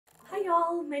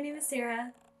Hello, my name is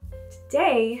Sarah.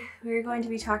 Today, we're going to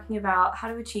be talking about how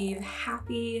to achieve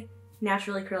happy,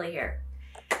 naturally curly hair.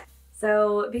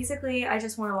 So basically, I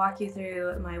just want to walk you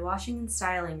through my washing and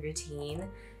styling routine.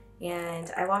 And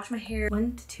I wash my hair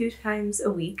 1 to 2 times a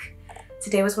week.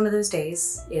 Today was one of those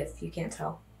days, if you can't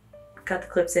tell. Got the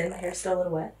clips in, my hair's still a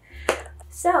little wet.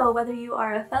 So whether you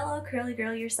are a fellow curly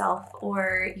girl yourself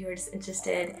or you're just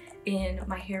interested in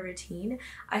my hair routine,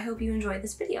 I hope you enjoy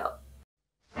this video.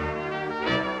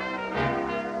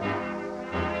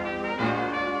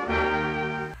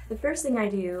 The first thing I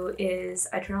do is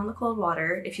I turn on the cold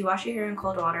water. If you wash your hair in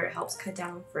cold water, it helps cut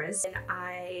down on frizz. And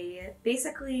I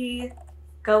basically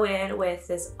go in with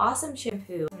this awesome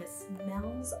shampoo, and it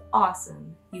smells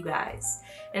awesome, you guys.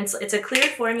 And it's a clear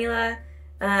formula.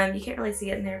 You can't really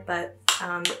see it in there, but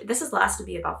this has lasted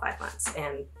me about 5 months,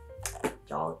 and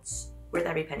y'all, it's worth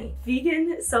every penny.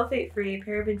 Vegan, sulfate-free,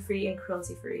 paraben-free, and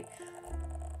cruelty-free.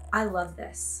 I love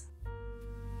this.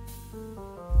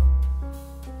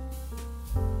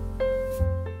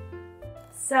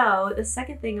 So the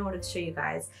second thing I wanted to show you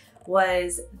guys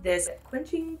was this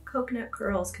Quenching Coconut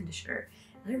Curls conditioner.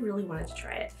 And I really wanted to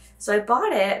try it. So I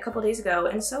bought it a couple days ago,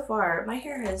 and so far my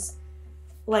hair has,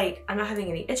 like, I'm not having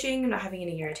any itching, I'm not having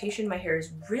any irritation, my hair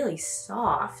is really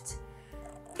soft.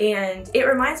 And it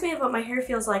reminds me of what my hair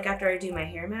feels like after I do my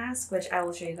hair mask, which I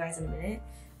will show you guys in a minute,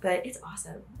 but it's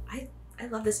awesome. I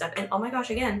love this stuff, and oh my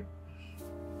gosh, again,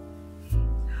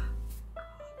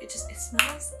 it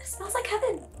smells like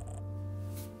heaven.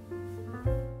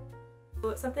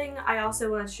 Something I also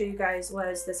wanted to show you guys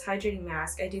was this hydrating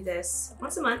mask. I do this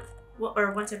once a month,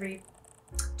 or once every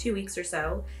 2 weeks or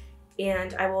so,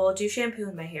 and I will do shampoo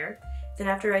in my hair. Then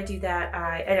after I do that,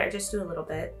 I just do a little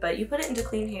bit, but you put it into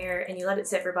clean hair and you let it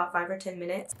sit for about 5 or 10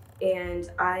 minutes,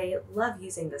 and I love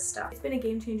using this stuff. It's been a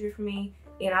game changer for me,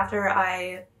 and after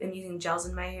I am using gels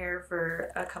in my hair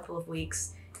for a couple of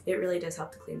weeks, it really does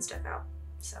help to clean stuff out.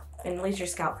 So, and it leaves your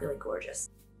scalp feeling gorgeous.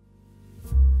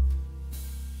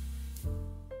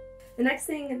 The next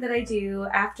thing that I do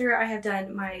after I have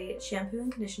done my shampoo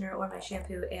and conditioner, or my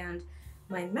shampoo and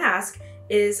my mask,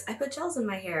 is I put gels in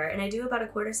my hair, and I do about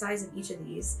 1/4 size of each of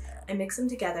these. I mix them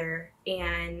together,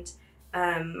 and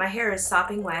my hair is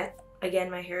sopping wet.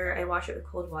 Again, my hair, I wash it with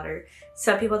cold water.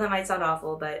 Some people, that might sound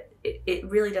awful, but it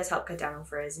really does help cut down on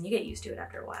frizz, and you get used to it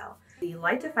after a while. The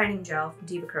Light Defining Gel from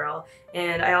Diva Curl,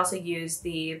 and I also use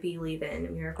the Be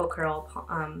Leave-In Miracle Curl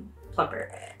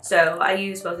Plumper. So I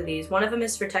use both of these. One of them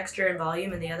is for texture and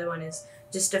volume, and the other one is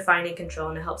just defining control,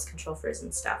 and it helps control frizz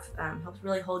and stuff. Helps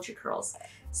really hold your curls.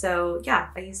 So yeah,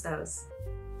 I use those.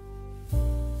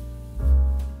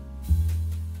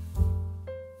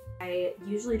 I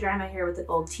usually dry my hair with an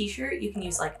old t-shirt. You can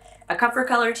use like a comfort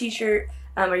color t-shirt,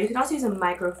 or you can also use a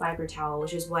microfiber towel,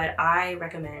 which is what I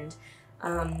recommend.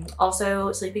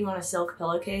 Also, sleeping on a silk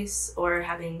pillowcase or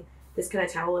having this kind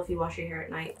of towel, if you wash your hair at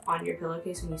night, on your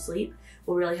pillowcase when you sleep,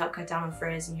 will really help cut down on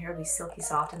frizz, and your hair will be silky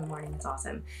soft in the morning. It's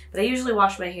awesome. But I usually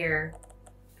wash my hair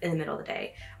in the middle of the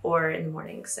day or in the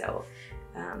morning, so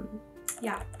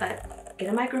yeah, but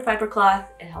get a microfiber cloth,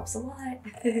 it helps a lot.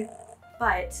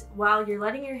 But while you're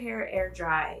letting your hair air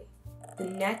dry, the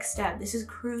next step, this is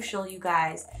crucial, you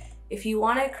guys. If you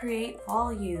want to create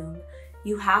volume,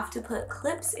 you have to put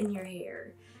clips in your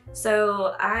hair.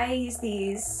 So I use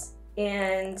these,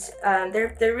 and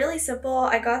they're really simple.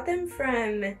 I got them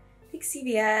from, I think,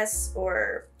 CVS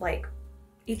or like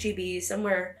HEB,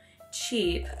 somewhere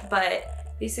cheap, but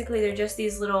basically they're just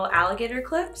these little alligator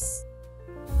clips.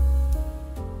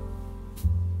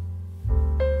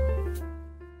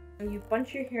 You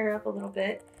bunch your hair up a little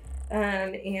bit,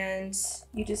 and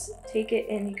you just take it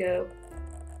and you go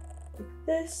like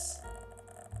this.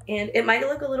 And it might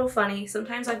look a little funny.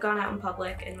 Sometimes I've gone out in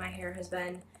public and my hair has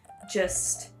been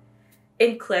just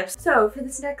in clips. So for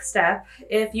this next step,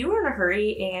 if you are in a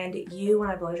hurry and you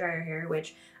want to blow dry your hair,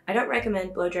 which I don't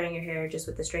recommend blow drying your hair just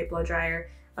with the straight blow dryer,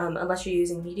 unless you're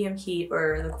using medium heat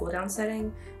or the cool down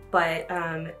setting, but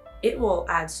it will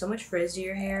add so much frizz to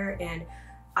your hair, and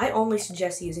I only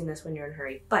suggest using this when you're in a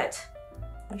hurry. But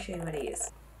let me show you what I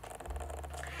use.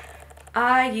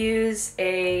 I use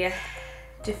a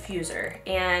diffuser,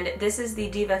 and this is the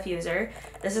Diva Fuser.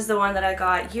 This is the one that I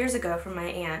got years ago from my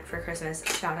aunt for Christmas.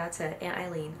 Shout out to Aunt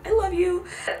Eileen. I love you.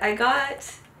 I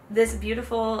got this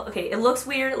beautiful, okay, it looks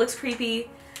weird, it looks creepy,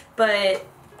 but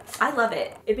I love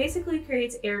it. It basically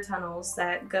creates air tunnels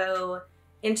that go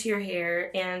into your hair,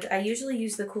 and I usually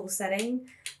use the cool setting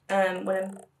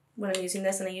when I'm using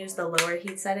this, and I use the lower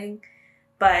heat setting.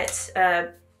 But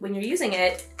when you're using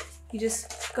it, you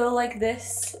just go like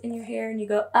this in your hair and you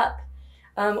go up.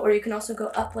 Or you can also go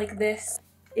up like this.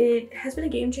 It has been a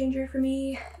game changer for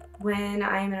me when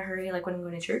I'm in a hurry, like when I'm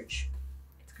going to church.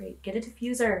 It's great. Get a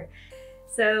diffuser.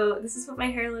 So this is what my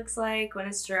hair looks like when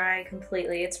it's dry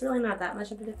completely. It's really not that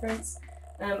much of a difference.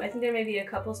 I think there may be a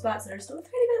couple spots that are still a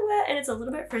tiny bit wet and it's a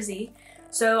little bit frizzy.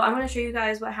 So I'm going to show you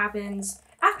guys what happens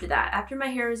after that, after my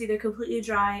hair is either completely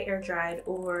dry, air dried,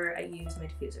 or I use my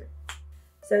diffuser.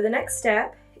 So the next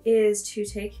step is to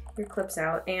take your clips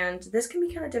out, and this can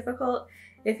be kind of difficult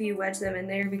if you wedge them in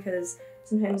there because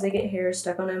sometimes they get hairs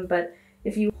stuck on them, but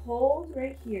if you hold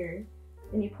right here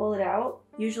and you pull it out,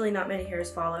 usually not many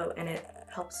hairs follow and it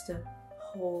helps to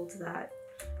hold that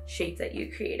shape that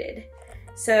you created.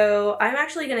 So I'm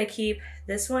actually going to keep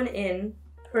this one in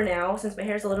for now since my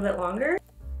hair is a little bit longer.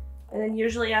 And then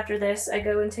usually after this, I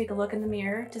go and take a look in the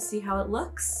mirror to see how it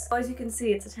looks. As you can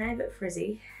see, it's a tiny bit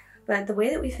frizzy, but the way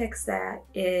that we fix that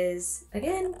is,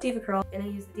 again, Diva Curl. And I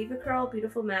use the Diva Curl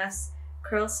Beautiful Mess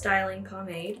Curl Styling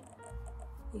Pomade.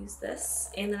 Use this.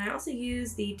 And then I also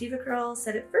use the Diva Curl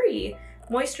Set It Free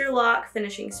Moisture Lock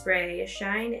Finishing Spray,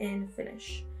 Shine and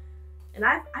Finish. And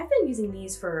I've been using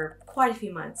these for quite a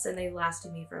few months and they've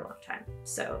lasted me for a long time.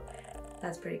 So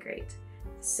that's pretty great.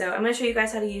 So I'm going to show you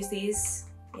guys how to use these.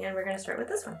 And we're going to start with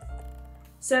this one.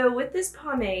 So with this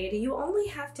pomade, you only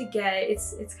have to get,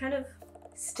 it's kind of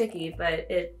sticky, but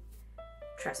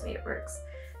trust me, it works.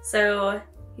 So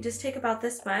you just take about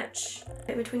this much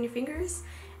in between your fingers,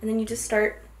 and then you just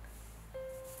start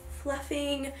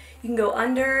fluffing. You can go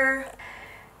under,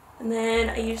 and then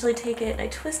I usually take it and I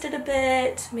twist it a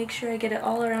bit, make sure I get it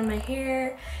all around my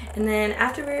hair, and then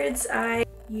afterwards I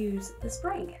use the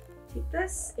spray. Take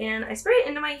this and I spray it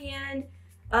into my hand,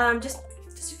 just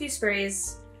a few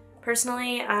sprays.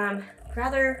 Personally,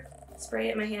 rather spray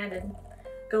it in my hand and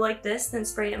go like this than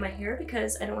spray it in my hair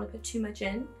because I don't want to put too much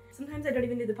in. Sometimes I don't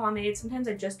even do the pomade, sometimes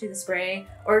I just do the spray,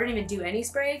 or I don't even do any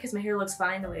spray because my hair looks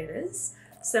fine the way it is.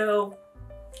 So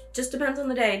just depends on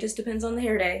the day, just depends on the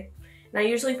hair day. And I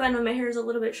usually find when my hair is a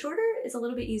little bit shorter, it's a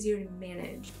little bit easier to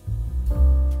manage.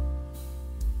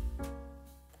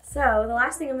 So the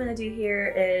last thing I'm going to do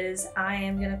here is I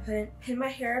am going to pin my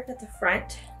hair up at the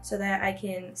front so that I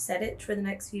can set it for the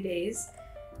next few days.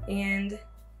 And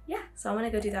yeah, so I'm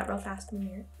going to go do that real fast in the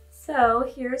mirror.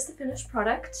 So here's the finished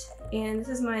product, and this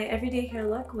is my everyday hair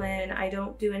look when I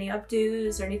don't do any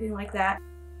updos or anything like that.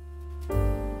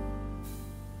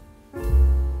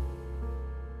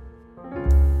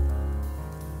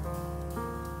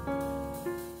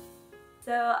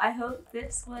 So I hope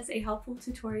this was a helpful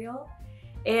tutorial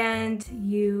and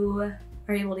you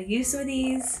are able to use some of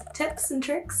these tips and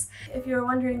tricks. If you're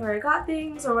wondering where I got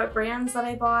things or what brands that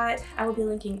I bought, I will be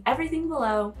linking everything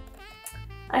below.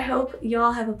 I hope you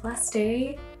all have a blessed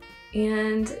day,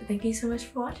 and thank you so much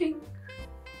for watching.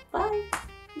 Bye!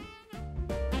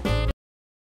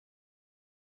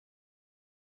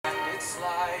 It's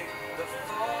like the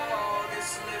fog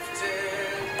is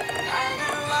lifted, and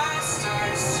at last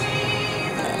I see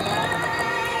the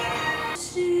light.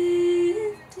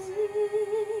 Shifted.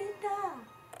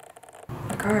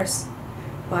 Cars.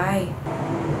 Why?